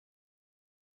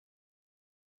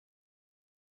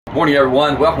Morning,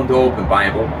 everyone. Welcome to Open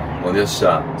Bible on this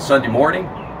Sunday morning.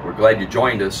 We're glad you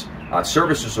joined us.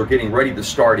 Services are getting ready to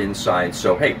start inside,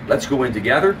 so hey, let's go in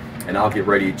together, and I'll get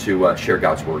ready to share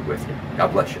God's Word with you.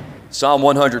 God bless you. Psalm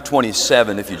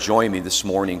 127, if you join me this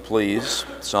morning, please.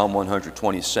 Psalm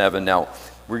 127. Now,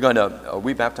 are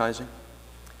we baptizing?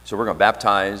 So we're going to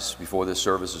baptize before this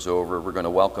service is over. We're going to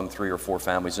welcome 3 or 4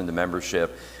 families into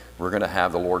membership. We're going to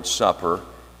have the Lord's Supper,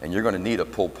 and you're going to need a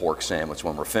pulled pork sandwich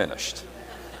when we're finished.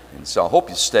 And so I hope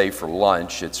you stay for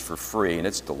lunch. It's for free, and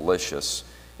it's delicious.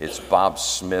 It's Bob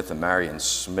Smith and Marion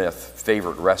Smith's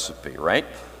favorite recipe, right?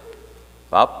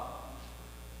 Bob?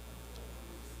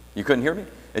 You couldn't hear me?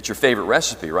 It's your favorite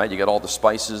recipe, right? You got all the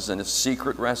spices, and it's a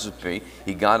secret recipe.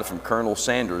 He got it from Colonel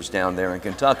Sanders down there in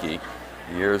Kentucky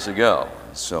years ago.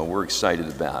 So we're excited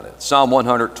about it. Psalm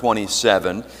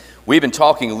 127. We've been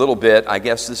talking a little bit, I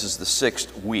guess this is the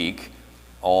 6th week,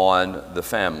 on the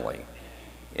family.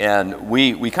 And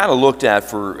we kind of looked at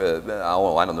for,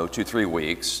 2-3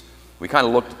 weeks, we kind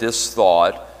of looked at this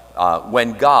thought,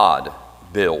 when God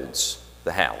builds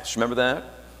the house. Remember that?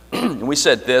 And we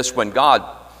said this, when God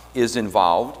is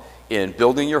involved in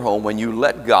building your home, when you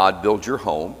let God build your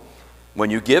home, when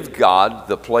you give God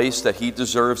the place that He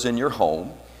deserves in your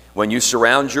home, when you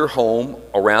surround your home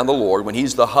around the Lord, when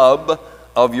He's the hub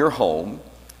of your home,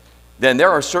 then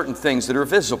there are certain things that are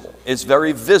visible. It's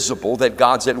very visible that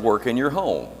God's at work in your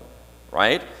home,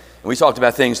 right? And we talked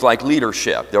about things like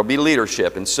leadership. There'll be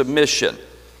leadership and submission,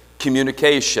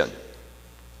 communication,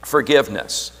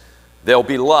 forgiveness. There'll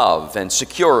be love and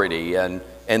security, and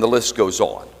the list goes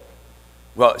on.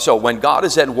 Well, so when God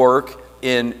is at work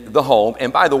in the home,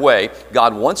 and by the way,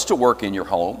 God wants to work in your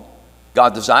home.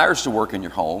 God desires to work in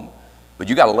your home, but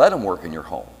you got to let Him work in your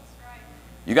home.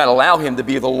 You got to allow Him to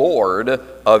be the Lord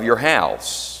of your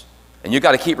house. And you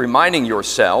got to keep reminding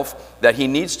yourself that He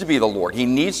needs to be the Lord. He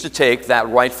needs to take that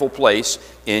rightful place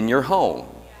in your home,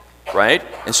 right?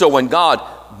 And so when God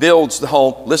builds the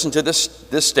home, listen to this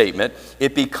statement,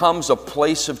 it becomes a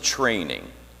place of training.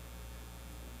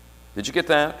 Did you get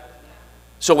that?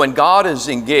 So when God is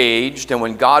engaged and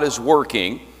when God is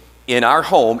working in our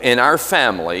home, in our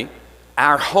family,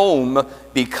 our home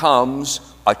becomes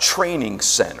a training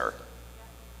center.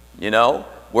 You know,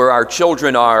 where our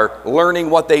children are learning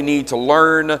what they need to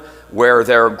learn, where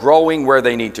they're growing where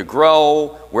they need to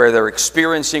grow, where they're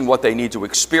experiencing what they need to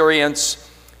experience,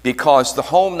 because the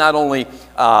home not only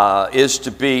is to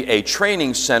be a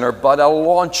training center, but a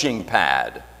launching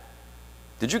pad.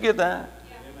 Did you get that?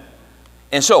 Yeah.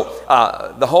 And so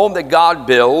the home that God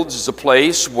builds is a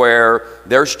place where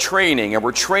there's training, and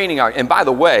we're training and by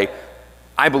the way,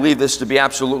 I believe this to be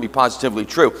absolutely positively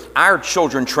true. Our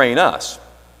children train us.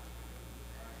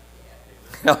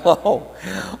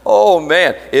 Oh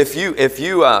man, if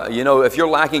you're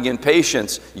lacking in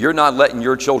patience, you're not letting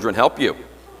your children help you.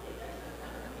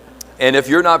 And if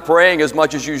you're not praying as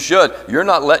much as you should, you're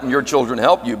not letting your children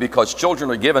help you, because children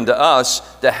are given to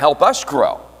us to help us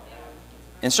grow.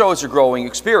 And so it's a growing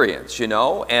experience, you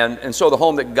know, and so the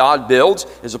home that God builds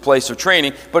is a place of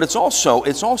training, but it's also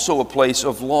a place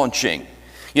of launching.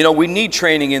 You know, we need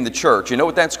training in the church. You know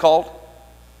what that's called?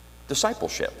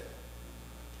 Discipleship.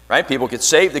 Right? People get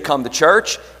saved, they come to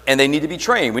church, and they need to be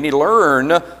trained. We need to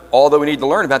learn all that we need to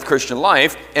learn about the Christian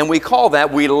life, and we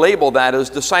label that as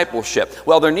discipleship.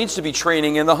 Well, there needs to be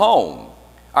training in the home.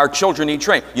 Our children need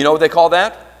training. You know what they call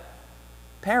that?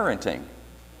 Parenting.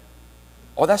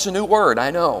 Oh, that's a new word,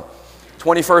 I know.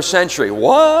 21st century.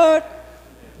 What?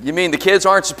 You mean the kids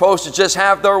aren't supposed to just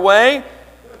have their way?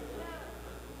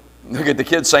 Look at the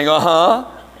kids saying,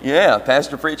 uh-huh. Yeah,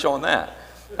 pastor preach on that.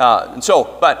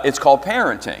 But it's called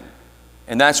parenting,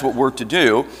 and that's what we're to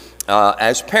do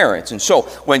as parents. And so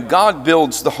when God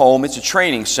builds the home, it's a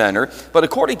training center, but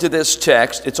according to this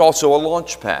text, it's also a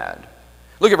launch pad.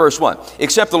 Look at verse 1.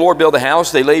 Except the Lord build a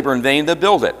house, they labor in vain that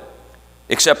build it.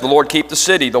 Except the Lord keep the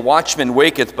city, the watchman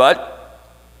waketh but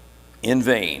in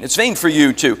vain. It's vain for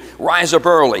you to rise up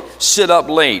early, sit up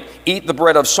late, eat the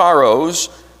bread of sorrows,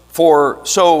 for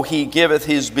so He giveth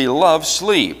His beloved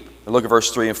sleep. Look at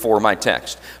verse 3 and 4 of my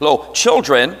text. Lo,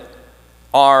 children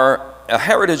are a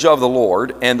heritage of the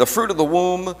Lord, and the fruit of the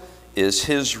womb is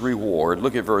His reward.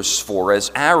 Look at verse 4.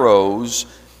 As arrows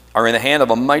are in the hand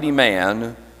of a mighty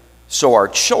man, so are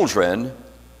children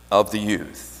of the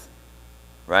youth.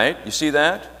 Right? You see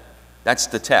that? That's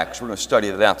the text. We're going to study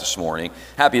that out this morning.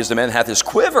 Happy is the man that hath his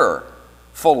quiver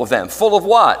full of them. Full of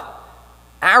what?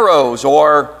 Arrows,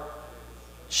 or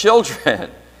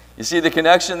children. You see the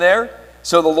connection there?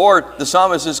 So the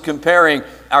psalmist is comparing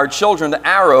our children to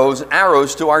arrows,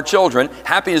 arrows to our children.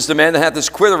 Happy is the man that hath this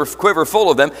quiver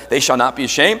full of them. They shall not be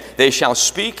ashamed. They shall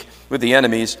speak with the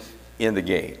enemies in the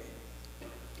gate.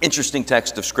 Interesting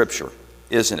text of Scripture,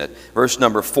 isn't it? Verse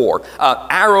number 4.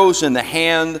 Arrows in the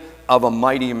hand of a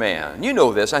mighty man. You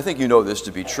know this. I think you know this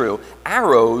to be true.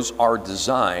 Arrows are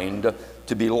designed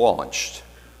to be launched.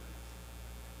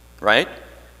 Right?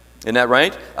 Isn't that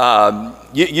right?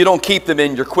 You don't keep them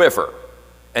in your quiver.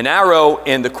 An arrow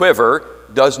in the quiver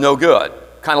does no good.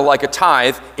 Kind of like a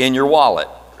tithe in your wallet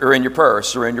or in your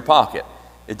purse or in your pocket.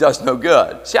 It does no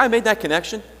good. See, I made that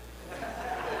connection?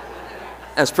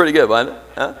 That's pretty good, wasn't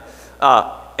it?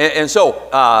 Huh? So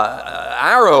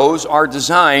arrows are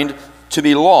designed to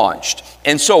be launched.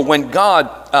 And so when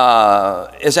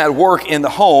God is at work in the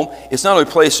home, it's not only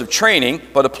a place of training,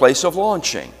 but a place of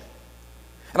launching.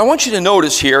 And I want you to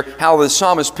notice here how the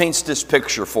psalmist paints this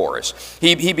picture for us.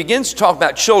 He begins to talk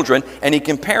about children, and he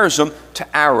compares them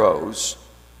to arrows.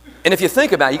 And if you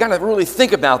think about it, you got to really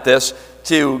think about this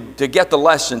to get the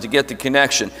lesson, to get the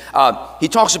connection. He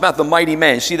talks about the mighty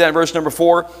man. You see that in verse number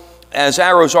 4? As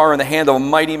arrows are in the hand of a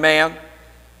mighty man.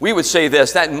 We would say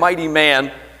this, that mighty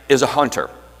man is a hunter.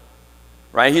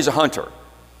 Right? He's a hunter.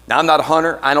 Now, I'm not a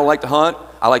hunter. I don't like to hunt.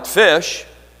 I like to fish.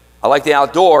 I like the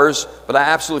outdoors, but I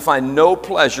absolutely find no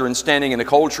pleasure in standing in a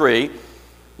cold tree,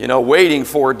 waiting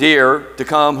for a deer to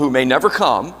come who may never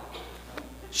come,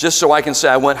 just so I can say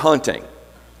I went hunting.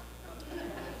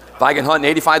 If I can hunt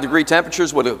in 85-degree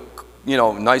temperatures with a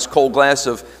nice cold glass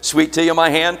of sweet tea in my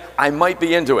hand, I might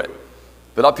be into it.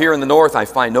 But up here in the north, I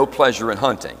find no pleasure in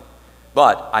hunting.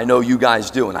 But I know you guys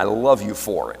do, and I love you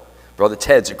for it. Brother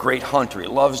Ted's a great hunter. He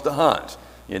loves to hunt,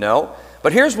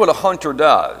 But here's what a hunter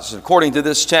does. According to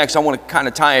this text, I want to kind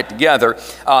of tie it together.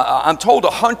 I'm told a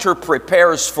hunter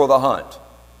prepares for the hunt.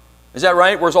 Is that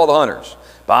right? Where's all the hunters?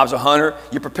 Bob's a hunter.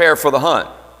 You prepare for the hunt,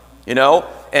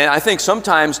 And I think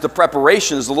sometimes the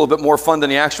preparation is a little bit more fun than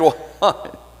the actual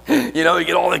hunt. You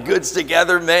get all the goods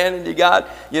together, man, and you got,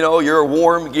 your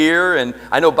warm gear. And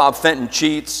I know Bob Fenton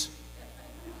cheats.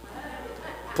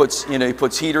 He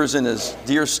puts heaters in his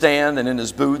deer stand and in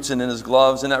his boots and in his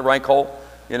gloves. Isn't that right, Cole?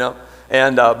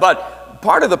 But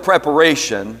part of the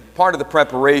preparation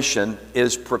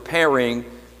is preparing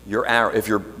your arrow, if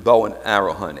you're bow and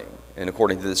arrow hunting. And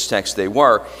according to this text, they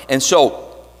were. And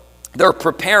so they're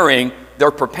preparing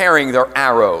their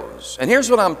arrows. And here's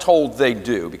what I'm told they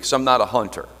do, because I'm not a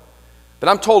hunter. But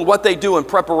I'm told what they do in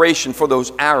preparation for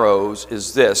those arrows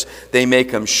is this. They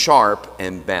make them sharp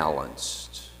and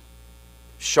balanced.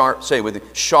 Sharp, say it with me,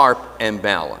 sharp and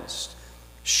balanced.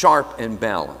 Sharp and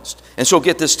balanced. And so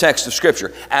get this text of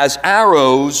Scripture. As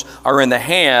arrows are in the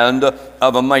hand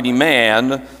of a mighty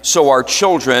man, so are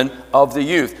children of the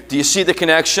youth. Do you see the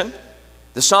connection?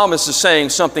 The psalmist is saying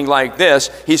something like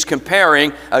this. He's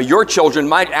comparing your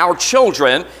children, our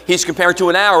children, he's comparing to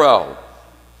an arrow.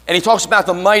 And he talks about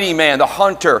the mighty man, the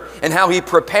hunter, and how he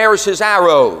prepares his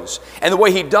arrows. And the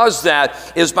way he does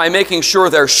that is by making sure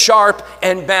they're sharp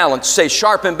and balanced. Say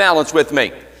sharp and balanced with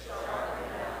me.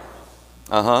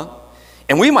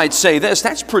 And we might say this,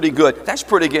 that's pretty good. That's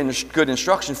pretty good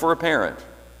instruction for a parent.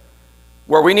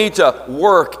 Where we need to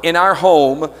work in our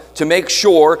home to make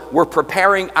sure we're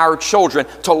preparing our children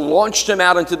to launch them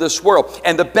out into this world.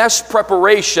 And the best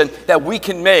preparation that we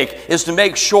can make is to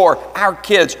make sure our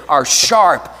kids are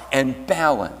sharp and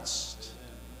balanced.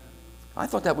 I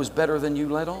thought that was better than you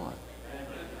let on.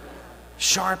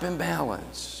 Sharp and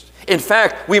balanced. In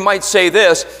fact, we might say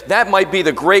this, that might be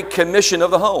the great commission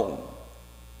of the home.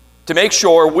 To make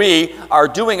sure we are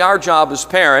doing our job as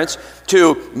parents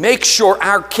to make sure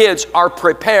our kids are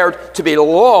prepared to be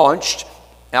launched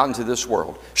out into this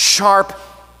world. Sharp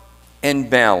and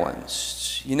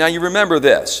balanced. Now you remember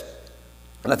this,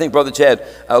 and I think Brother Ted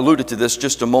alluded to this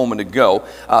just a moment ago.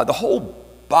 The whole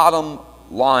bottom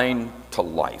line to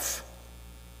life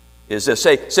is this.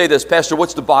 Say this, Pastor,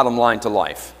 what's the bottom line to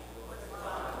life?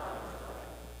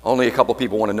 Only a couple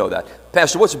people want to know that.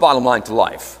 Pastor, what's the bottom line to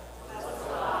life?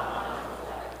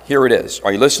 Here it is.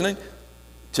 Are you listening?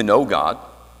 To know God,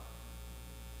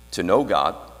 to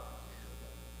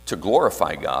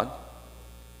glorify God,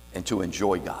 and to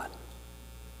enjoy God.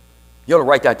 You ought to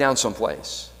write that down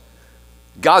someplace.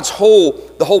 The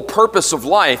whole purpose of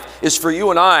life is for you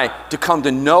and I to come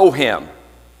to know Him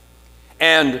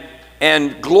and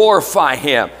glorify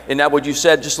Him. Isn't that what you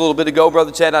said just a little bit ago,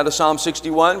 Brother Ted, out of Psalm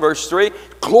 61, verse 3?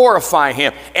 Glorify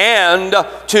Him and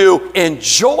to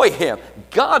enjoy Him.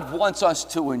 God wants us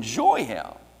to enjoy Him.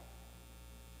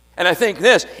 And I think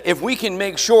this, if we can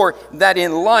make sure that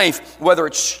in life, whether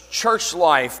it's church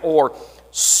life or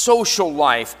social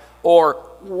life or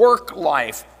work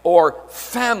life or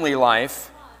family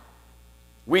life,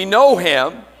 we know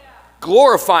Him,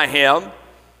 glorify Him,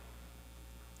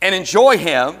 and enjoy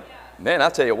Him, Man,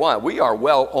 I'll tell you what, we are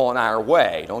well on our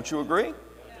way. Don't you agree?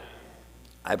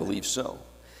 I believe so.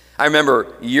 I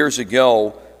remember years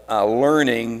ago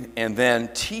learning and then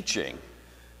teaching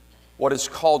what is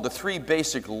called the 3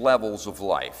 basic levels of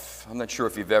life. I'm not sure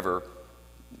if you've ever,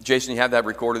 Jason, you have that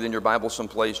recorded in your Bible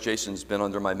someplace? Jason's been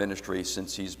under my ministry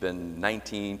since he's been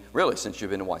 19, really since you've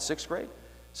been in what, 6th grade?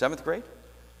 7th grade?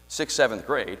 6th, 7th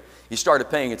grade. He started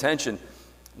paying attention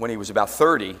when he was about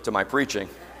 30 to my preaching.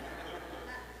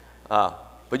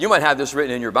 But you might have this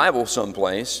written in your Bible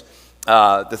someplace.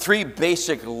 The 3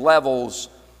 basic levels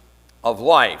of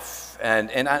life.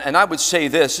 And I would say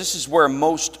this is where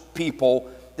most people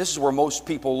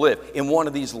live, in one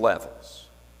of these levels.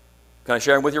 Can I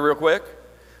share them with you real quick?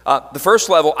 The first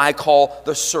level I call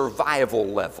the survival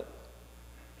level.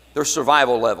 The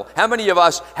survival level. How many of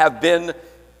us have been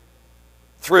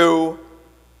through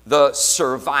the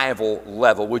survival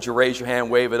level? Would you raise your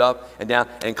hand, wave it up and down,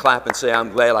 and clap and say,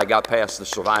 I'm glad I got past the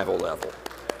survival level.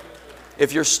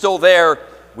 If you're still there,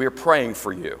 we're praying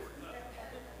for you.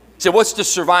 So what's the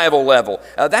survival level?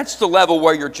 That's the level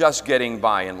where you're just getting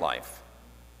by in life.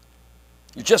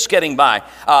 You're just getting by.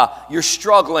 You're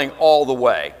struggling all the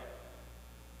way.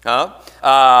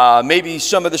 Maybe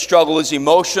some of the struggle is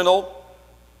emotional,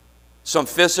 some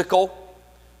physical,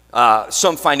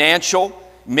 some financial.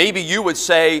 Maybe you would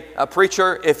say,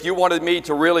 preacher, if you wanted me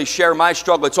to really share my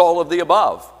struggle, it's all of the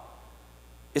above.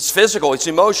 It's physical, it's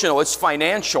emotional, it's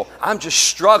financial. I'm just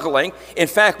struggling. In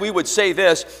fact, we would say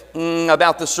this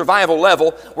about the survival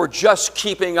level: we're just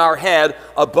keeping our head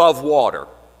above water.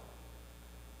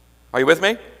 Are you with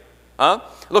me?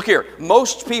 Look here,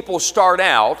 most people start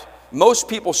out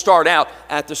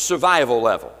at the survival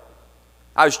level.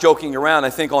 I was joking around, I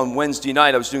think on Wednesday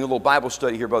night, I was doing a little Bible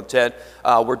study here, Brother Ted.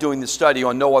 We're doing the study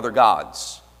on no other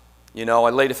gods. You know, I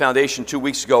laid a foundation 2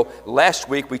 weeks ago. Last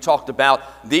week, we talked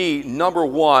about the number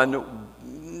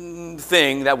one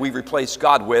thing that we replace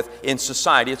God with in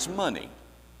society. It's money.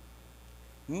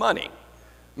 Money.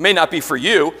 May not be for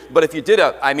you, but if you did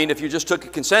if you just took a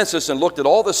consensus and looked at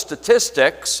all the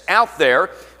statistics out there,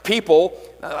 people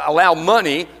allow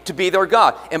money to be their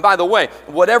God. And by the way,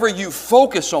 whatever you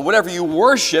focus on, whatever you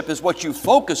worship is what you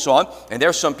focus on. And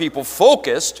there's some people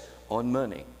focused on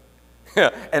money.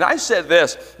 And I said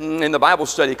this in the Bible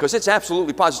study because it's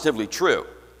absolutely positively true,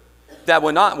 that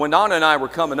when Nana and I were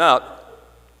coming up,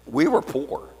 we were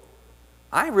poor.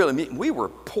 I really mean, we were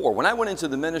poor. When I went into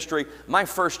the ministry, my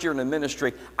first year in the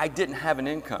ministry, I didn't have an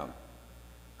income.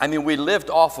 I mean, we lived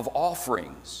off of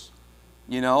offerings.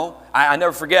 You know, I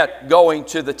never forget going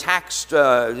to the tax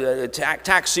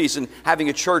season, having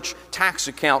a church tax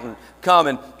accountant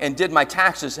come and did my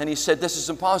taxes, and he said, "This is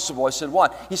impossible." I said,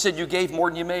 "What?" He said, "You gave more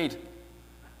than you made."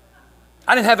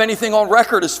 I didn't have anything on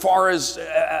record as far as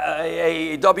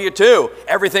a W-2.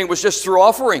 Everything was just through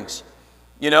offerings,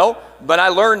 you know. But I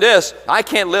learned this: I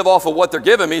can't live off of what they're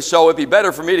giving me, so it'd be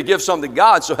better for me to give some to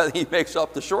God so that He makes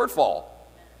up the shortfall.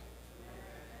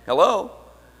 Hello?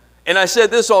 And I said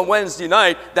this on Wednesday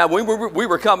night, that when we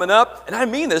were coming up, and I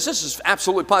mean this is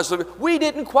absolutely positive, we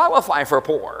didn't qualify for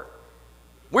poor.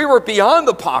 We were beyond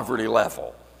the poverty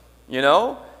level, you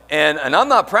know. And I'm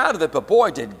not proud of it, but boy,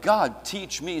 did God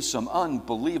teach me some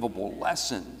unbelievable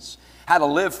lessons. How to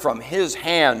live from His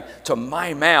hand to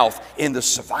my mouth in the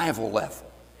survival level.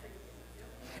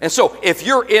 And so if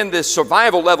you're in this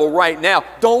survival level right now,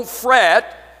 don't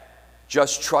fret.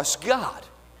 Just trust God.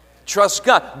 Trust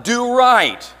God. Do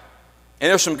right. And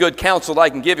there's some good counsel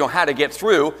I can give you on how to get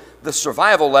through the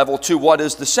survival level to what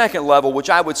is the second level,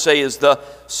 which I would say is the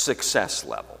success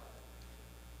level.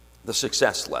 The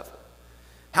success level.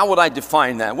 How would I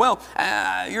define that? Well,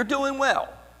 you're doing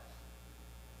well.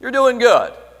 You're doing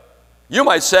good. You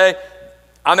might say,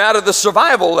 I'm out of the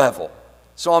survival level,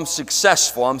 so I'm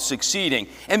successful, I'm succeeding.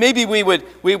 And maybe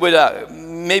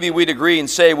we'd agree and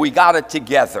say we got it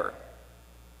together.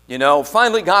 You know,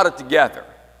 finally got it together,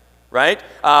 right?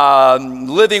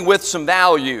 Living with some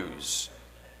values.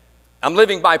 I'm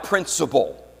living by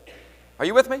principle. Are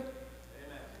you with me?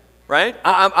 Right?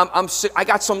 I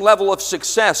got some level of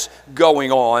success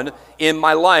going on in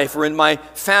my life or in my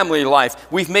family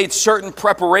life. We've made certain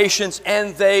preparations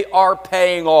and they are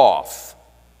paying off.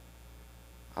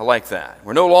 I like that.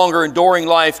 We're no longer enduring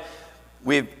life.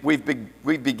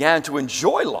 We've began to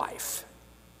enjoy life.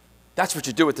 That's what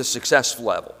you do at the success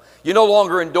level. You're no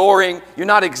longer enduring. You're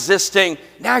not existing.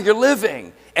 Now you're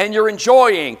living and you're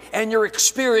enjoying and you're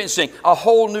experiencing a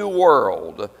whole new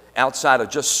world outside of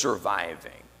just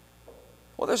surviving.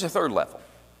 Well, there's a third level,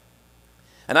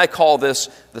 and I call this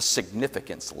the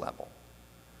significance level.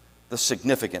 The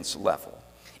significance level.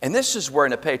 And this is where,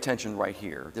 and pay attention right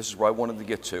here, this is where I wanted to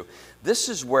get to. This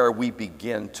is where we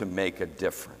begin to make a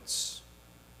difference.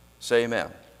 Say amen.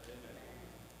 Amen.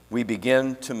 We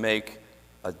begin to make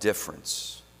a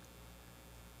difference.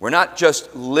 We're not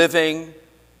just living,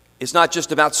 it's not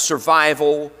just about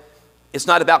survival, it's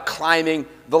not about climbing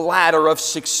the ladder of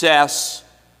success.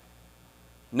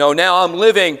 No, now I'm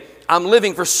living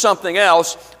for something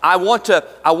else. I want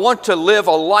to live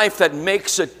a life that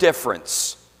makes a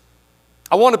difference.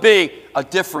 I want to be a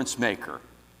difference maker.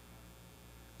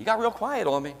 You got real quiet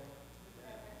on me.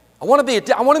 I want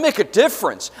to make a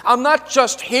difference. I'm not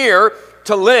just here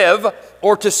to live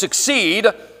or to succeed.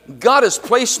 God has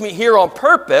placed me here on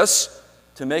purpose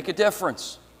to make a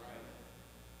difference.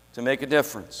 To make a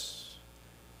difference.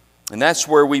 And that's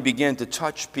where we begin to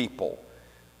touch people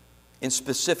in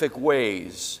specific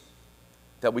ways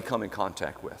that we come in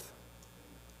contact with.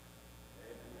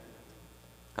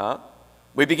 Huh?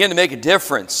 We begin to make a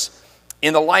difference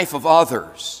in the life of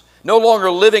others. No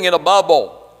longer living in a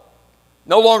bubble.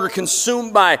 No longer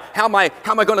consumed by how am I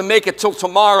going to make it till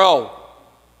tomorrow?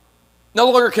 No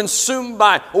longer consumed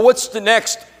by, well, what's the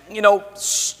next,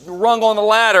 rung on the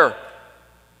ladder?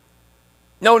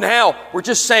 No, now we're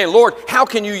just saying, Lord, how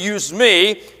can you use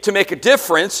me to make a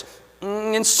difference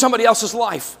in somebody else's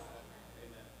life?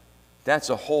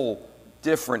 That's a whole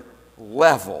different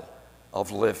level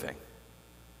of living.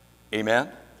 Amen?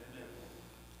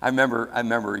 I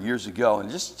remember years ago, and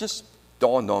it just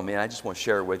dawned on me, and I just want to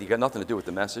share it with you. Got nothing to do with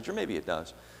the message, or maybe it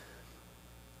does.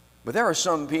 But there are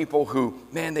some people who,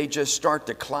 man, they just start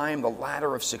to climb the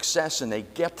ladder of success, and they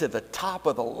get to the top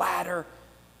of the ladder,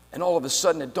 and all of a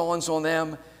sudden it dawns on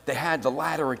them they had the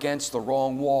ladder against the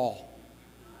wrong wall.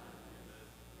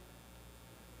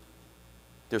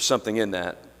 There's something in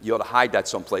that. You ought to hide that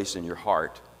someplace in your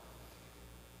heart.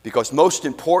 Because most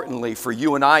importantly for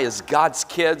you and I as God's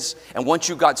kids, and once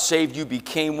you got saved, you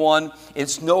became one,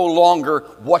 it's no longer,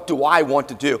 what do I want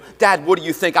to do? Dad, what do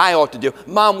you think I ought to do?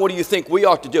 Mom, what do you think we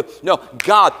ought to do? No,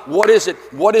 God, what is it?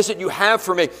 What is it you have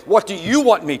for me? What do you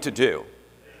want me to do?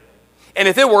 And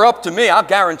if it were up to me, I'll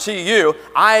guarantee you,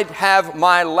 I'd have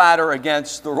my ladder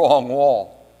against the wrong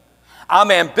wall. I'm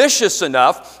ambitious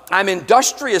enough, I'm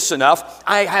industrious enough,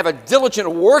 I have a diligent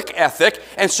work ethic,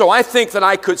 and so I think that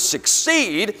I could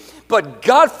succeed, but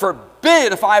God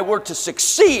forbid if I were to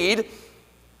succeed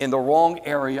in the wrong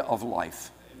area of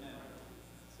life.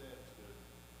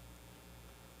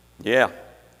 Yeah.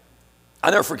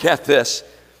 I'll never forget this.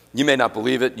 You may not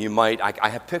believe it, you might. I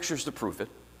have pictures to prove it.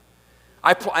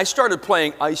 I started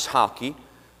playing ice hockey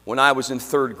when I was in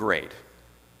 3rd grade.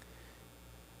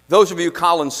 Those of you,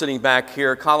 Colin, sitting back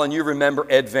here, Colin, you remember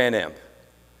Ed Van Imp.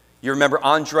 You remember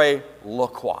Andre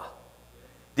Lacroix.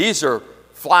 These are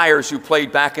Flyers who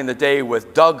played back in the day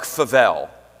with Doug Favell.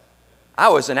 I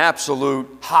was an absolute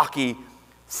hockey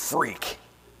freak.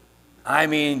 I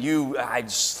mean, I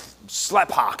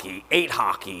slept hockey, ate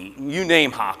hockey, you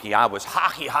name hockey. I was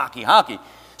hockey, hockey, hockey.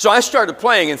 So I started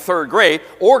playing in 3rd grade,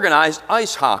 organized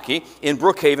ice hockey in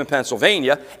Brookhaven,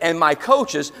 Pennsylvania, and my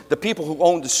coaches, the people who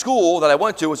owned the school that I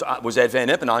went to, was Ed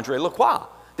Van Imp and Andre Lacroix.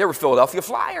 They were Philadelphia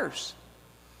Flyers.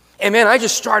 And man, I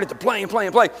just started to play and play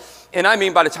and play. And I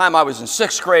mean, by the time I was in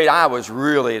 6th grade, I was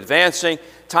really advancing.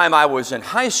 Time I was in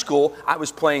high school, I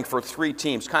was playing for 3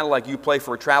 teams, kind of like you play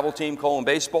for a travel team, Cole, in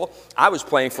baseball. I was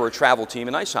playing for a travel team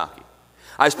in ice hockey.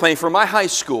 I was playing for my high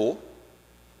school,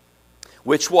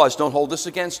 which was, don't hold this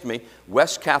against me,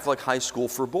 West Catholic High School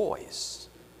for Boys.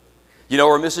 You know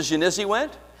where Mrs. Yannizzi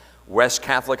went? West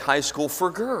Catholic High School for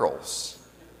Girls.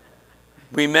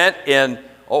 We met in,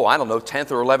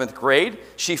 10th or 11th grade.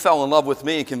 She fell in love with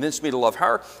me and convinced me to love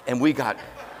her, and we got,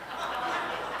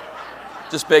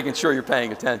 just making sure you're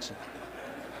paying attention.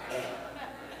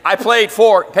 I played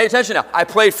for, pay attention now, I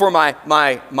played for my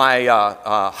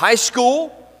high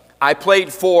school. I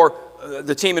played for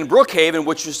the team in Brookhaven,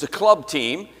 which was the club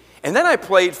team. And then I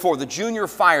played for the Junior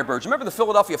Firebirds. Remember the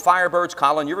Philadelphia Firebirds?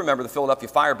 Colin, you remember the Philadelphia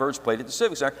Firebirds played at the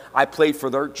Civic Center. I played for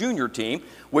their junior team,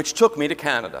 which took me to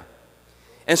Canada.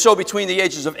 And so between the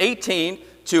ages of 18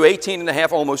 to 18 and a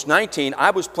half, almost 19,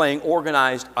 I was playing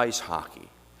organized ice hockey.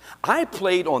 I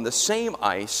played on the same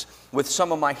ice with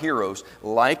some of my heroes,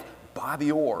 like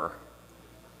Bobby Orr.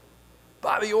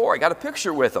 Bobby Orr, I got a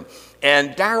picture with him.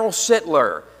 And Darryl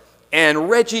Sittler. And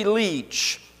Reggie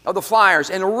Leach of the Flyers,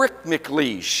 and Rick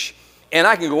McLeish. And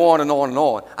I can go on and on and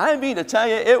on. I mean to tell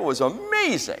you, it was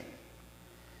amazing.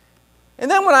 And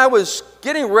then when I was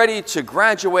getting ready to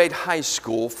graduate high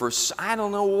school, I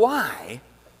don't know why,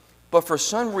 but for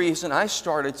some reason I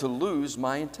started to lose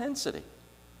my intensity.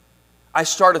 I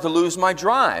started to lose my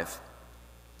drive.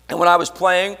 And when I was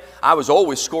playing, I was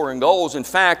always scoring goals. In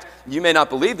fact, you may not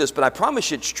believe this, but I promise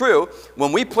you it's true.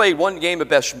 When we played one game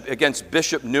against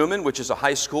Bishop Newman, which is a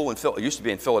high school, it used to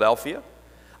be in Philadelphia,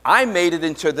 I made it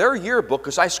into their yearbook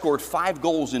because I scored 5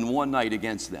 goals in one night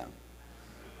against them.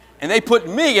 And they put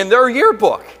me in their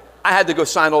yearbook. I had to go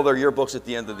sign all their yearbooks at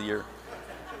the end of the year.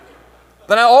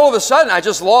 But all of a sudden, I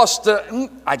just lost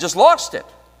it.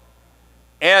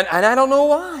 And I don't know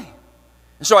why.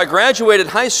 So I graduated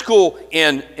high school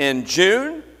in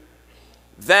June.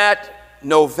 That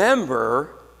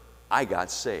November, I got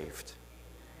saved.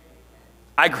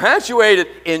 I graduated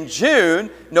in June.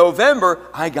 November,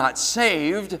 I got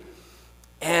saved.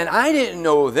 And I didn't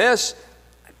know this.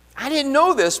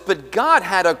 But God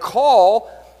had a call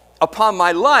upon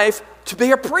my life to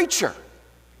be a preacher.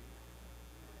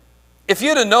 If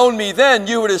you'd have known me then,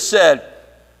 you would have said,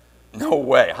 no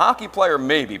way. Hockey player,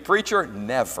 maybe. Preacher,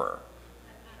 never.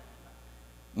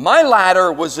 My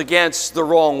ladder was against the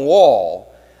wrong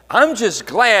wall. I'm just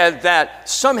glad that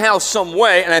somehow, some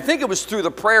way, and I think it was through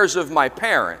the prayers of my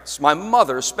parents, my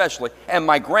mother especially, and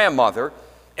my grandmother,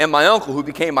 and my uncle who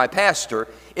became my pastor,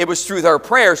 it was through their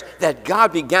prayers that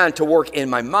God began to work in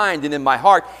my mind and in my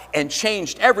heart and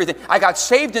changed everything. I got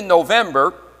saved in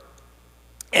November,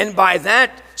 and by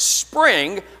that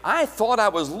spring, I thought I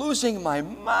was losing my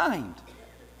mind.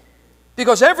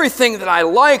 Because everything that I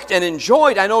liked and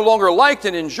enjoyed, I no longer liked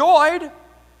and enjoyed,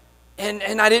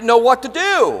 and I didn't know what to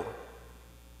do.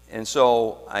 And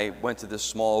so I went to this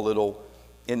small little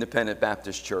independent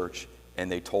Baptist church, and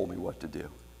they told me what to do.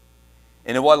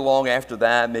 And it wasn't long after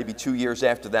that, maybe 2 years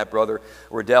after that, Brother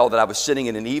Riddell, that I was sitting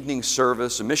in an evening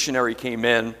service. A missionary came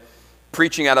in,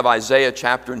 preaching out of Isaiah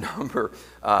chapter number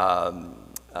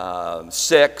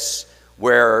 6,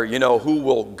 where, who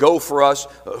will go for us?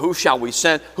 Who shall we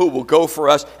send? Who will go for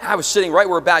us? And I was sitting right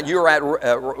where about you're at,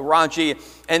 Ranji,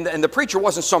 and the preacher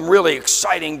wasn't some really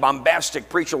exciting, bombastic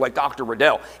preacher like Dr.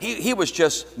 Riddell. He was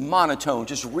just monotone,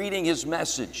 just reading his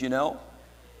message,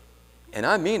 And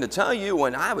I mean to tell you,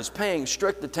 when I was paying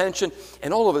strict attention,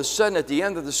 and all of a sudden at the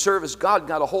end of the service, God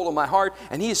got a hold of my heart,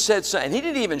 and he said something, and he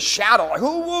didn't even shout out, like,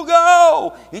 who will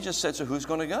go? He just said, so who's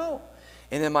going to go?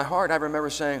 And in my heart, I remember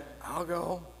saying, I'll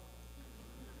go.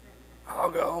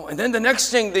 I'll go. And then the next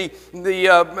thing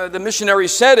the missionary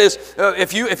said is,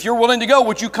 if you're willing to go,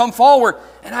 would you come forward?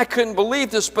 And I couldn't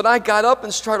believe this, but I got up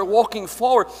and started walking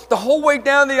forward. The whole way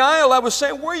down the aisle, I was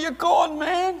saying, where you going,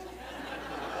 man?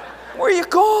 Where you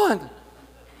going?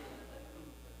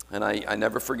 And I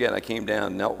never forget, I came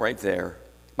down, knelt right there.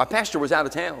 My pastor was out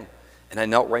of town, and I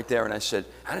knelt right there, and I said,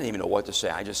 I didn't even know what to say.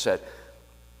 I just said,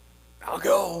 I'll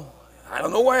go. I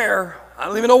don't know where. I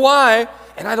don't even know why,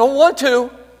 and I don't want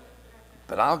to.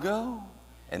 But I'll go.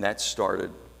 And that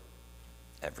started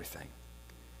everything.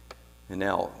 And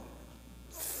now,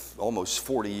 almost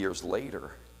 40 years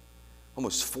later,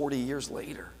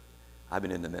 I've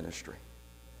been in the ministry.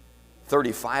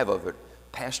 35 of it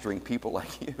pastoring people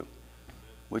like you,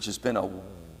 which has been a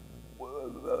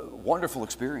wonderful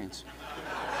experience.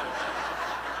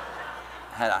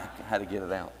 I had to get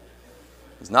it out.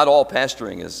 Because not all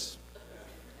pastoring is,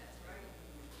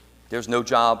 there's no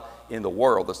job in the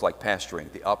world that's like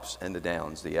pastoring, the ups and the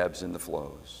downs, the ebbs and the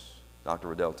flows. Dr.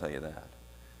 Riddell will tell you that.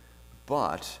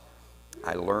 But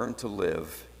I learned to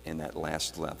live in that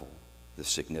last level, the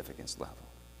significance level,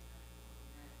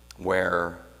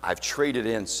 where I've traded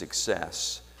in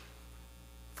success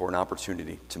for an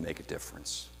opportunity to make a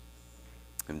difference.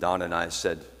 And Don and I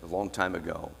said a long time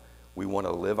ago, we want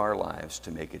to live our lives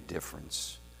to make a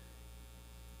difference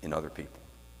in other people.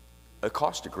 It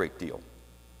costs a great deal.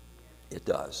 It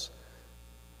does.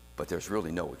 But there's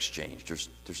really no exchange.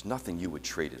 There's nothing you would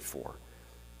trade it for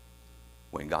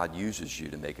when God uses you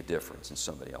to make a difference in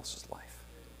somebody else's life.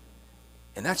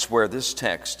 And that's where this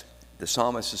text, the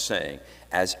psalmist is saying,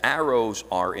 as arrows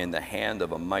are in the hand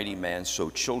of a mighty man, so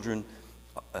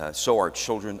are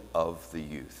children of the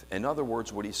youth. In other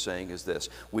words, what he's saying is this: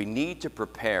 we need to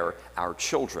prepare our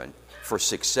children for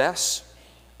success.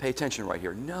 Pay attention right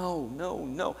here.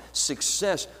 No.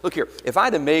 Success. Look here. If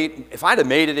I'd have made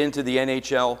it into the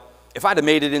NHL, if I'd have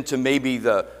made it into maybe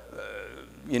the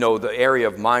area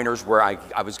of minors where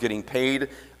I was getting paid,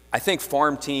 I think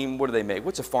farm team, what do they make?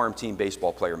 What's a farm team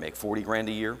baseball player make? 40 grand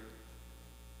a year?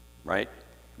 Right?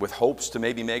 With hopes to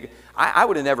maybe make it. I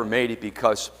would have never made it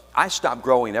because I stopped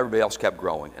growing and everybody else kept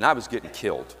growing, and I was getting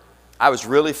killed. I was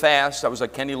really fast. I was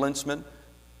like Kenny Linsman.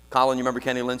 Colin, you remember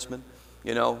Kenny Linsman?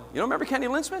 You don't remember Kenny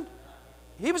Linsman?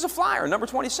 He was a flyer, number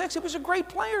 26. He was a great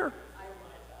player.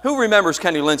 Who remembers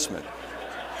Kenny Linsman?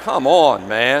 Come on,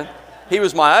 man. He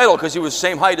was my idol because he was the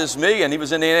same height as me and he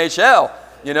was in the NHL.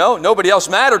 Nobody else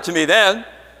mattered to me then.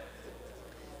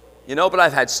 You know, but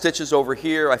I've had stitches over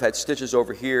here. I've had stitches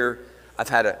over here. I've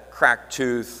had a cracked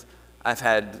tooth. I've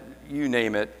had, you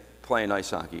name it, playing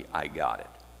ice hockey. I got it.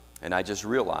 And I just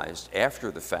realized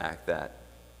after the fact that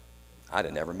I'd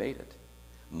have never made it.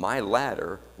 My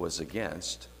ladder was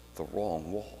against the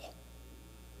wrong wall.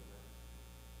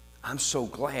 I'm so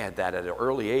glad that at an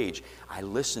early age, I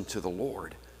listened to the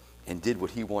Lord and did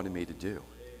what He wanted me to do.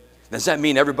 Does that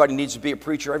mean everybody needs to be a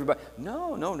preacher? Everybody?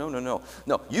 No.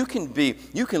 No, you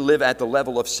can live at the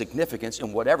level of significance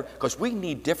in whatever, because we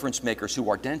need difference makers who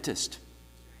are dentists.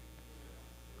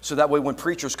 So that way when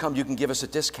preachers come, you can give us a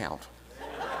discount.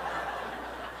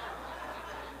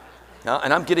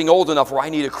 And I'm getting old enough where I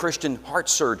need a Christian heart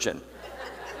surgeon.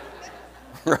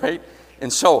 Right?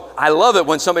 And so I love it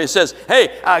when somebody says,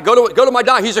 hey, go to my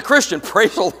doctor. He's a Christian.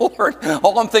 Praise the Lord.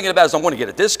 All I'm thinking about is I want to get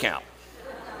a discount.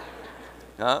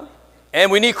 And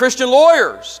we need Christian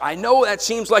lawyers. I know that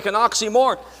seems like an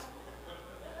oxymoron.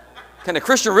 Can a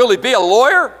Christian really be a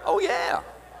lawyer? Oh, yeah.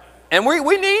 And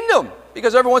we need them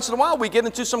because every once in a while we get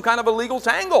into some kind of a legal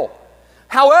tangle.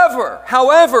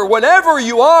 However, whatever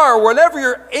you are, whatever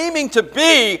you're aiming to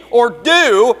be or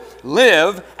do,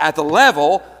 live at the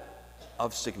level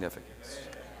of significance.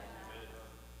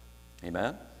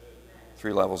 Amen?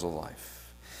 3 levels of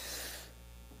life.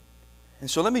 And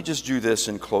so let me just do this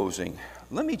in closing.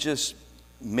 Let me just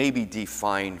maybe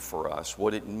define for us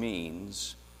what it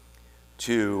means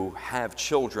to have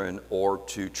children or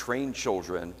to train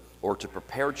children or to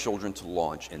prepare children to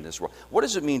launch in this world. What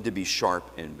does it mean to be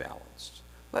sharp and balanced?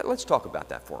 Let's talk about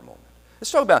that for a moment. Let's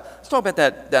talk about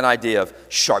that idea of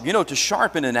sharp. You know, to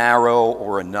sharpen an arrow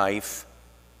or a knife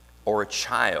or a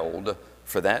child,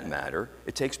 for that matter,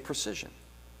 it takes precision.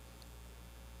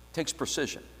 It takes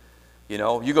precision. You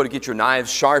know, you go to get your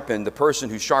knives sharpened, the person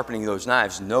who's sharpening those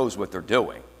knives knows what they're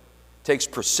doing. It takes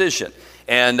precision.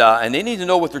 And they need to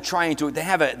know what they're trying to, they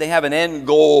have an end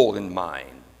goal in mind.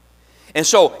 And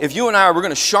so if you and I we're going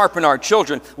to sharpen our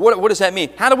children, what does that mean?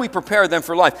 How do we prepare them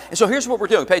for life? And so here's what we're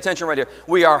doing. Pay attention right here.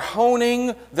 We are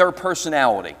honing their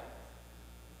personality.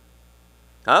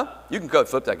 Huh? You can go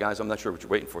flip that, guys. I'm not sure what you're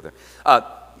waiting for there.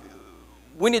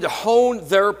 We need to hone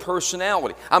their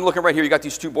personality. I'm looking right here. You got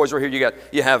these 2 boys right here.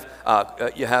 You have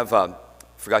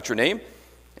forgot your name,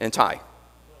 and Ty.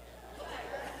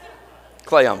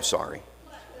 Clay, I'm sorry.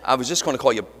 I was just going to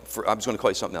call you. I was going to call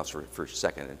you something else for a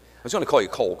second. And I was going to call you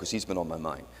Cole because he's been on my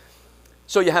mind.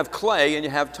 So you have Clay and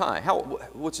you have Ty.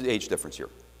 What's the age difference here?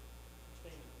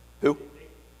 18. Who?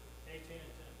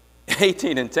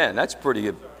 18 and 10. That's pretty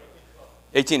good.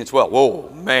 18 and 12. Whoa,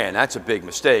 man, that's a big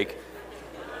mistake.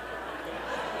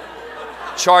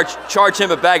 Charge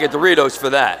him a bag of Doritos for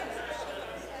that.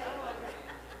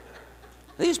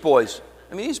 These boys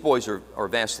are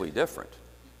vastly different.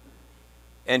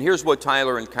 And here's what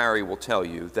Tyler and Carrie will tell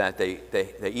you, that they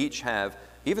each have,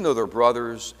 even though they're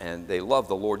brothers and they love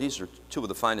the Lord, these are 2 of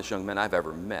the finest young men I've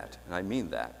ever met, and I mean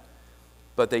that.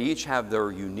 But they each have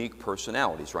their unique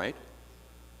personalities, right?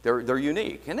 They're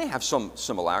unique, and they have some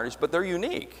similarities, but they're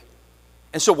unique.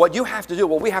 And so what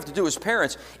we have to do as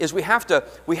parents, is we have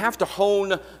to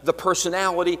hone the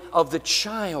personality of the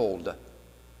child.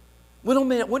 We don't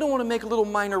want to make little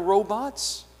minor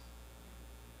robots.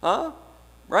 Huh?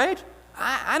 Right?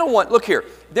 I don't want, look here,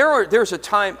 there's a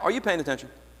time, are you paying attention?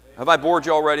 Have I bored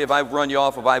you already? Have I run you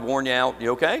off? Have I worn you out?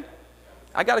 You okay?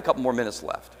 I got a couple more minutes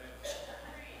left.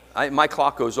 My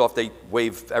clock goes off, they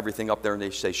wave everything up there and they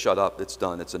say, shut up, it's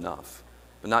done, it's enough.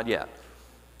 But not yet.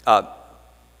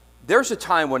 There's a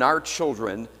time when our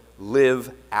children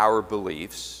live our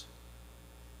beliefs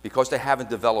because they haven't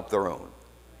developed their own.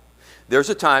 There's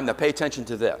a time, now pay attention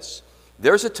to this,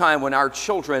 there's a time when our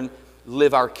children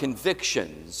live our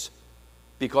convictions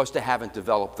because they haven't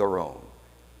developed their own.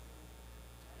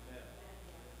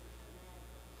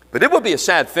 But it would be a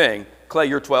sad thing, Clay,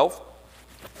 you're 12.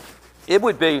 It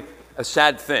would be a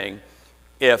sad thing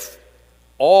if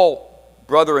all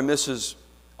Brother and Mrs.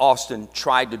 Austin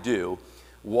tried to do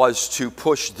was to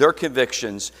push their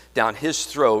convictions down his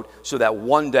throat so that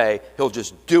one day he'll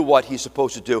just do what he's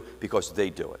supposed to do because they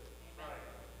do it.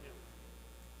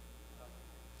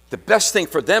 The best thing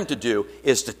for them to do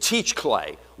is to teach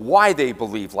Clay why they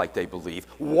believe like they believe,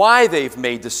 why they've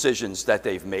made decisions that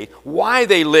they've made, why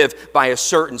they live by a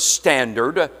certain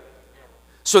standard.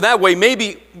 So that way,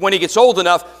 maybe when he gets old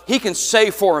enough, he can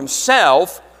say for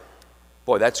himself,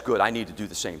 boy, that's good, I need to do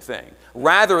the same thing.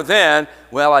 Rather than,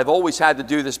 well, I've always had to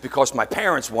do this because my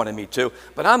parents wanted me to,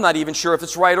 but I'm not even sure if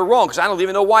it's right or wrong because I don't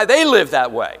even know why they live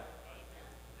that way.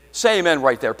 Say amen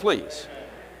right there, please.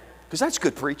 Because that's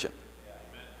good preaching.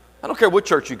 I don't care what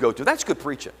church you go to, that's good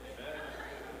preaching.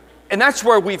 And that's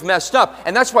where we've messed up.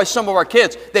 And that's why some of our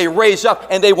kids, they raise up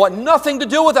and they want nothing to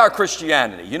do with our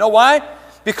Christianity. You know why?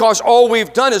 Because all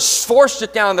we've done is forced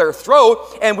it down their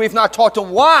throat, and we've not taught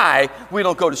them why we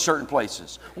don't go to certain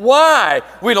places, why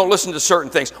we don't listen to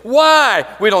certain things,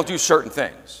 why we don't do certain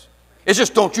things. It's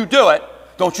just, don't you do it,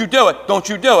 don't you do it, don't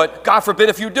you do it. God forbid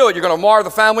if you do it, you're going to mar the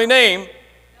family name.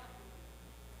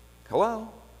 Hello?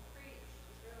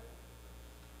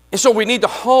 And so we need to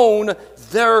hone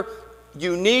their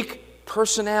unique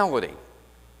personality.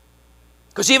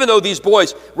 Because even though these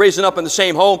boys raising up in the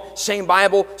same home, same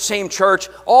Bible, same church,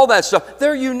 all that stuff,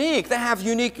 they're unique. They have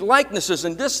unique likenesses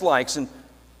and dislikes. And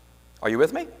are you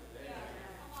with me?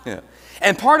 Yeah.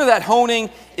 And part of that honing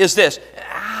is this.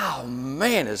 Oh,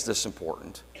 man, is this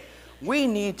important. We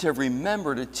need to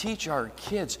remember to teach our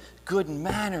kids good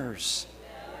manners.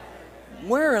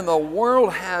 Where in the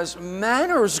world has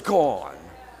manners gone?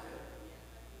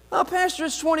 Well, Pastor,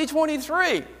 it's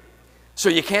 2023. So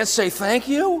you can't say thank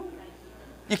you?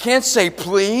 You can't say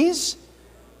please?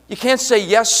 You can't say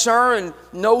yes, sir, and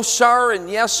no, sir, and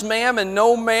yes, ma'am, and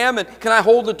no, ma'am, and can I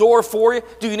hold the door for you?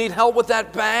 Do you need help with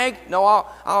that bag? No,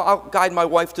 I'll guide my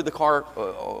wife to the car.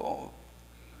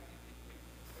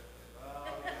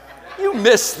 You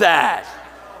missed that.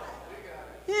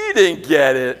 You didn't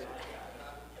get it.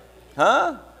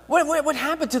 Huh? What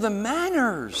happened to the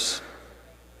manners?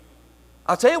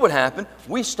 I'll tell you what happened.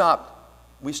 We stopped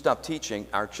teaching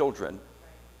our children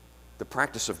the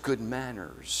practice of good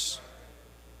manners.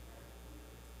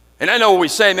 And I know what we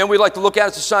say, man, we like to look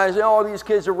at society and say, oh, these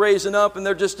kids are raising up and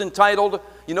they're just entitled.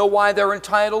 You know why they're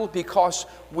entitled? Because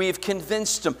we've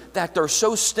convinced them that they're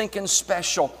so stinking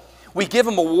special. We give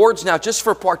them awards now just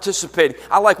for participating.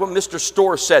 I like what Mr.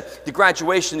 Storr said at the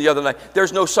graduation the other night.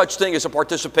 There's no such thing as a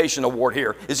participation award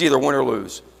here. It's either win or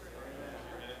lose.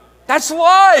 That's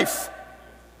life.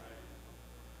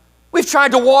 We've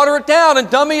tried to water it down and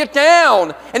dummy it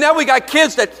down. And now we got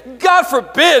kids that, God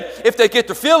forbid, if they get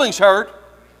their feelings hurt,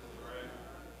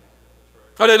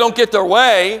 or they don't get their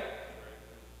way,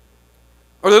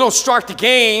 or they don't start the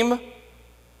game.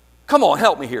 Come on,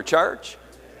 help me here, church.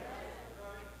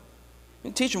 We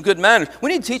need to teach them good manners.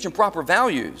 We need to teach them proper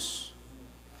values.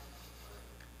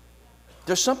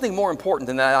 There's something more important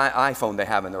than that iPhone they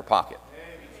have in their pocket.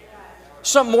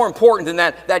 Something more important than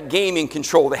that gaming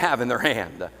control they have in their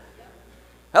hand.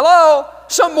 Hello?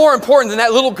 Something more important than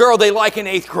that little girl they like in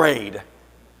 8th grade.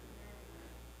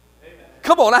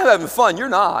 Come on, I'm having fun. You're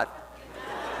not.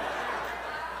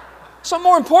 Something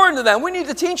more important than that. We need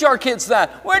to teach our kids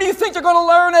that. Where do you think they're going to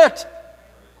learn it?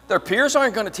 Their peers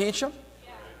aren't going to teach them.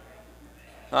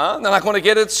 They're not going to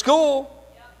get it at school.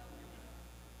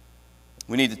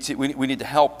 We need to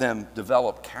help them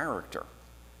develop character.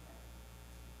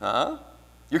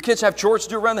 Your kids have chores to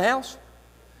do around the house?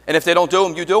 And if they don't do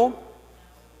them, you do them?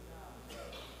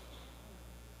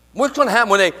 What's going to happen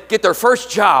when they get their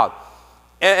first job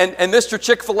and Mr.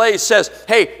 Chick-fil-A says,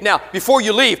 hey, now, before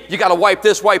you leave, you got to wipe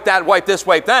this, wipe that, wipe this,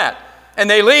 wipe that. And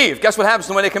they leave. Guess what happens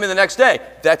when they come in the next day?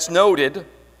 That's noted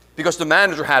because the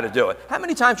manager had to do it. How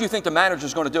many times do you think the manager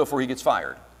is going to do it before he gets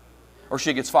fired or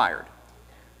she gets fired?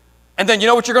 And then you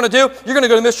know what you're going to do? You're going to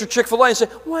go to Mr. Chick-fil-A and say,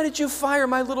 why did you fire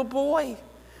my little boy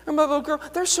or my little girl?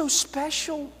 They're so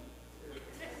special.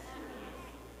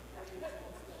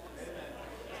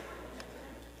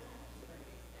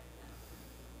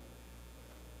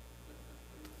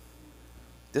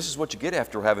 This is what you get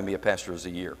after having me a pastor as a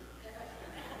year.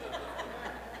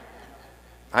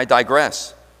 I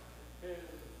digress.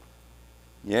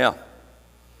 Yeah.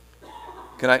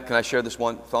 Can I share this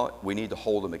one thought? We need to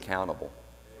hold them accountable.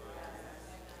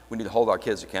 We need to hold our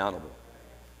kids accountable.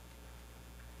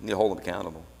 We need to hold them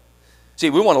accountable. See,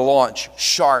 we want to launch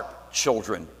sharp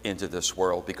children into this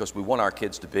world because we want our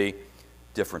kids to be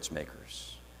difference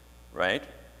makers, right?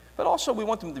 But also we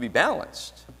want them to be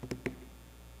balanced.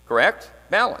 Correct?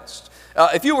 Balanced.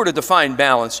 If you were to define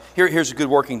balance, here's a good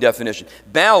working definition.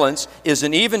 Balance is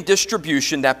an even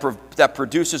distribution that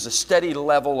produces a steady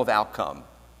level of outcome.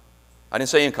 I didn't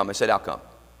say income, I said outcome.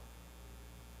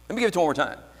 Let me give it to you one more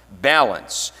time.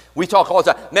 Balance. We talk all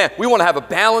the time, man, we want to have a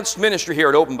balanced ministry here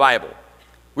at Open Bible.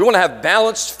 We want to have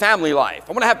balanced family life.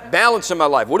 I want to have balance in my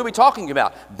life. What are we talking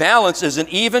about? Balance is an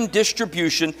even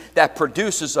distribution that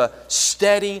produces a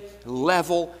steady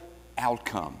level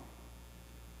outcome.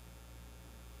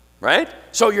 Right?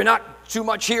 So you're not too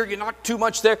much here, you're not too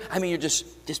much there. I mean, you're just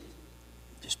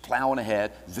plowing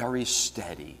ahead, very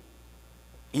steady.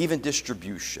 Even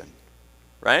distribution.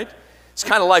 Right? It's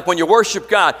kind of like when you worship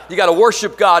God, you got to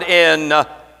worship God in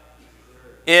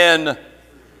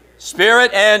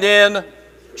spirit and in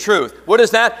truth. What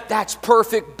is that? That's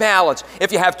perfect balance.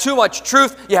 If you have too much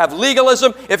truth, you have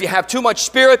legalism. If you have too much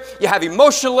spirit, you have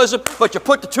emotionalism. But you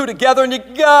put the two together and you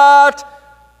got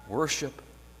worship.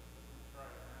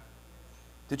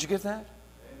 Did you get that?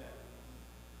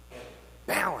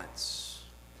 Balance.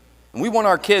 And we want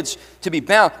our kids to be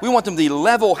balanced. We want them to be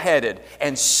level-headed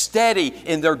and steady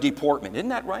in their deportment. Isn't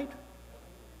that right?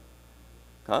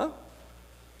 Huh?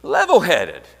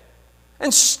 Level-headed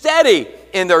and steady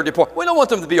in their deportment. We don't want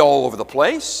them to be all over the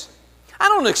place. I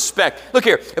don't expect, look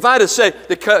here, if I had to say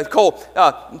to Cole,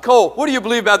 Cole, what do you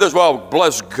believe about this? Well,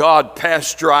 bless God,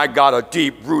 Pastor, I got a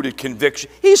deep-rooted conviction.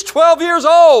 He's 12 years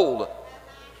old.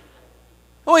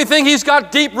 The only thing he's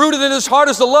got deep-rooted in his heart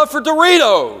is the love for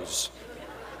Doritos.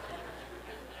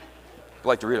 You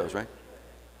like Doritos, right?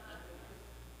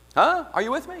 Huh? Are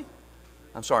you with me?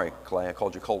 I'm sorry, Clay. I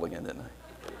called you Cole again, didn't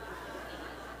I?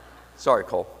 Sorry,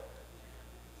 Cole.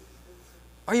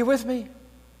 Are you with me?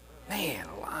 Man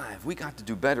alive, we got to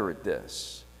do better at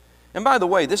this. And by the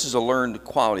way, this is a learned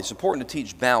quality. It's important to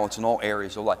teach balance in all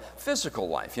areas of life. Physical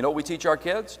life. You know what we teach our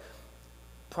kids?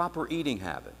 Proper eating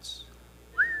habits.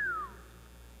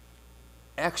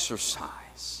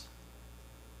 Exercise.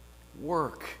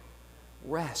 Work.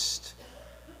 Rest.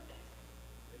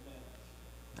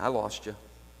 I lost you.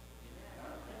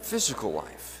 Physical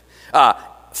life.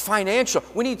 Financial.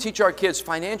 We need to teach our kids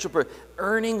financial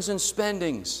earnings and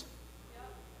spendings.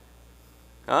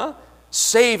 Huh?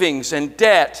 Savings and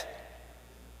debt.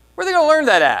 Where are they going to learn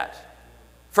that at?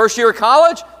 First year of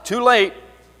college? Too late.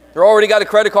 They're already got a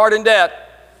credit card in debt.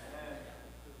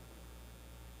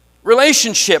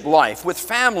 Relationship life with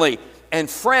family and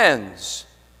friends.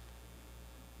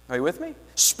 Are you with me?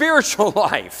 Spiritual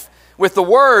life with the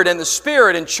Word and the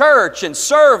Spirit and church and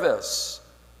service.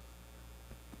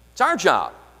 It's our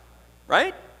job,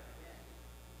 right?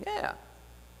 Yeah.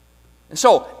 And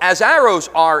so, as arrows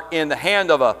are in the hand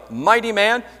of a mighty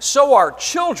man, so are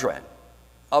children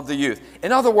of the youth.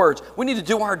 In other words, we need to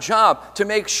do our job to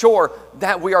make sure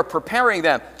that we are preparing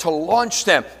them to launch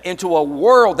them into a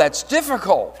world that's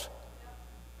difficult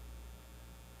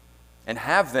and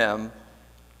have them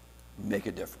make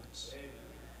a difference.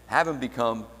 Have them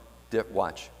become,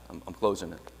 watch, I'm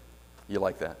closing it. You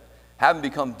like that? Have them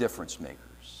become difference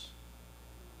makers.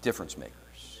 Difference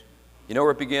makers. You know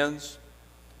where it begins?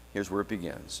 Here's where it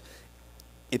begins.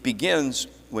 It begins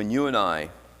when you and I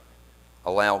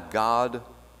allow God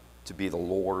to be the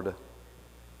Lord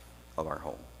of our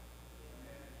home.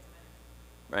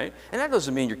 Right? And that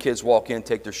doesn't mean your kids walk in,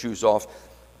 take their shoes off,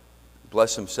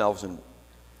 bless themselves, and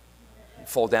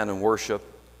fall down and worship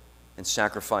and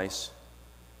sacrifice.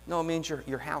 No, it means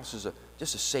your house is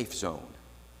just a safe zone.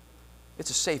 It's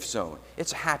a safe zone.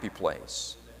 It's a happy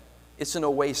place. It's an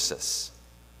oasis.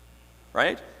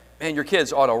 Right? Man, your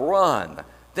kids ought to run.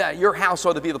 That your house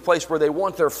ought to be the place where they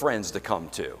want their friends to come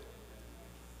to.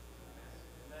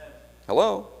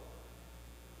 Hello?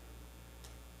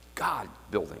 God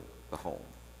building the home.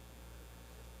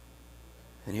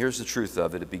 And here's the truth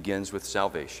of it. It begins with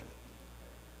salvation,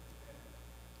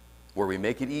 where we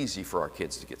make it easy for our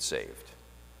kids to get saved.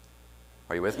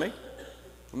 Are you with me?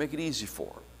 We make it easy for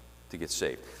them to get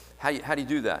saved. How do you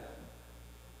do that?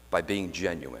 By being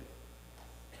genuine.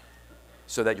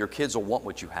 So that your kids will want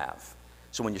what you have.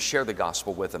 So when you share the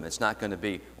gospel with them, it's not going to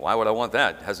be, why would I want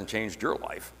that? It hasn't changed your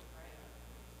life.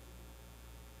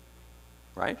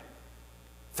 Right?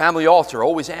 Family altar,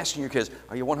 always asking your kids,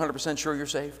 are you 100% sure you're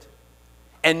saved?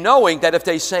 And knowing that if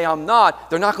they say I'm not,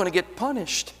 they're not going to get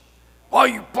punished. Oh,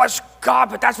 you bless God,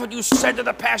 but that's what you said to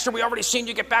the pastor. We already seen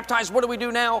you get baptized. What do we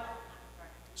do now?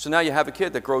 So now you have a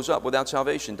kid that grows up without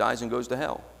salvation, dies and goes to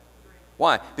hell.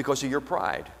 Why? Because of your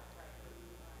pride. I'm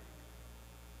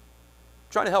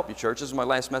trying to help you, church. This is my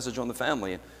last message on the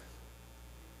family. I'm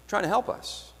trying to help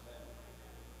us.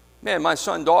 Man, my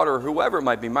son, daughter, whoever it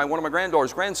might be, one of my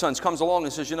granddaughters, grandsons comes along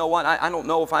and says, you know what, I don't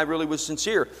know if I really was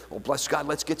sincere. Well, bless God,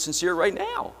 let's get sincere right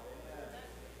now.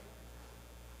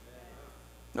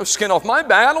 No skin off my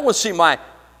back. I don't want to see my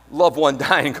loved one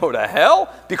die and go to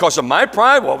hell because of my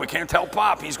pride. Well, we can't tell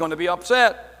Pop. He's going to be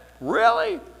upset.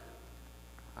 Really?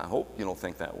 I hope you don't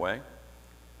think that way.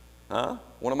 Huh?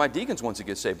 One of my deacons wants to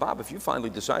get saved. Bob, if you finally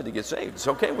decide to get saved, it's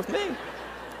okay with me.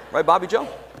 Right, Bobby Joe?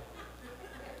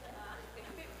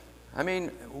 I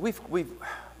mean, we've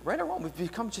right or wrong, we've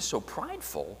become just so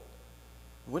prideful.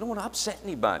 We don't want to upset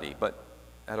anybody, but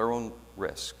at our own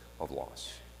risk of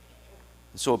loss.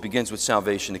 And so it begins with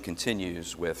salvation. It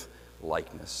continues with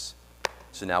likeness.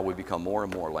 So now we become more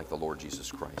and more like the Lord Jesus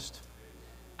Christ.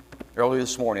 Earlier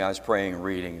this morning, I was praying and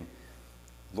reading.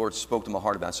 The Lord spoke to my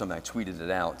heart about something. I tweeted it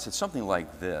out. It said something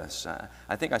like this.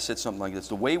 I think I said something like this.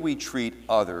 The way we treat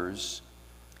others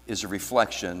is a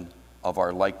reflection of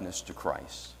our likeness to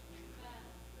Christ.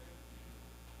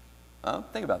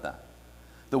 Think about that.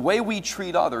 The way we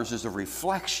treat others is a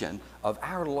reflection of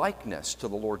our likeness to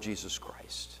the Lord Jesus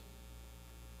Christ.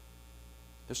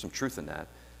 There's some truth in that.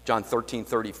 John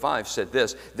 13:35 said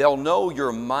this, "They'll know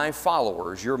you're my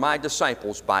followers, you're my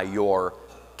disciples by your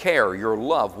care, your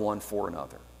love one for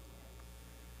another."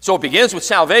 So it begins with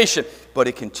salvation, but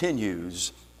it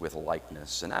continues with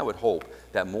likeness. And I would hope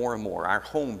that more and more our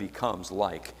home becomes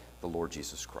like the Lord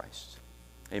Jesus Christ.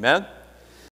 Amen?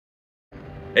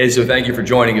 Hey, so thank you for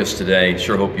joining us today.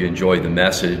 Sure hope you enjoyed the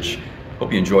message.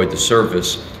 Hope you enjoyed the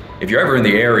service. If you're ever in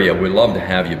the area, we'd love to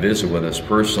have you visit with us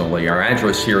personally. Our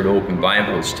address here at Open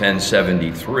Bible is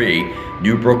 1073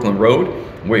 New Brooklyn Road.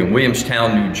 We're in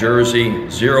Williamstown, New Jersey,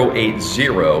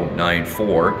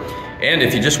 08094. And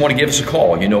if you just want to give us a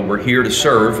call, you know we're here to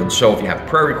serve. And so if you have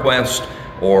prayer requests,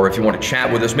 or if you want to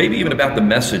chat with us, maybe even about the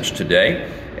message today,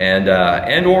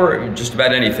 and or just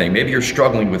about anything. Maybe you're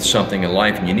struggling with something in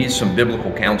life and you need some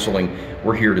biblical counseling,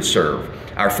 we're here to serve.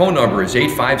 Our phone number is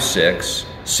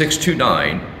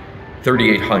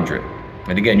 856-629-3800.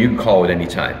 And again, you can call at any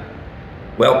time.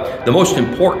 Well, the most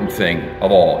important thing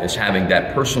of all is having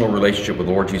that personal relationship with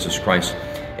the Lord Jesus Christ.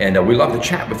 And we'd love to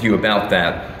chat with you about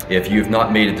that if you've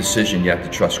not made a decision yet to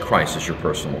trust Christ as your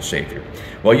personal Savior.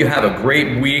 Well, you have a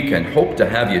great week and hope to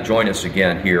have you join us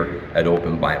again here at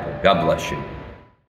Open Bible. God bless you.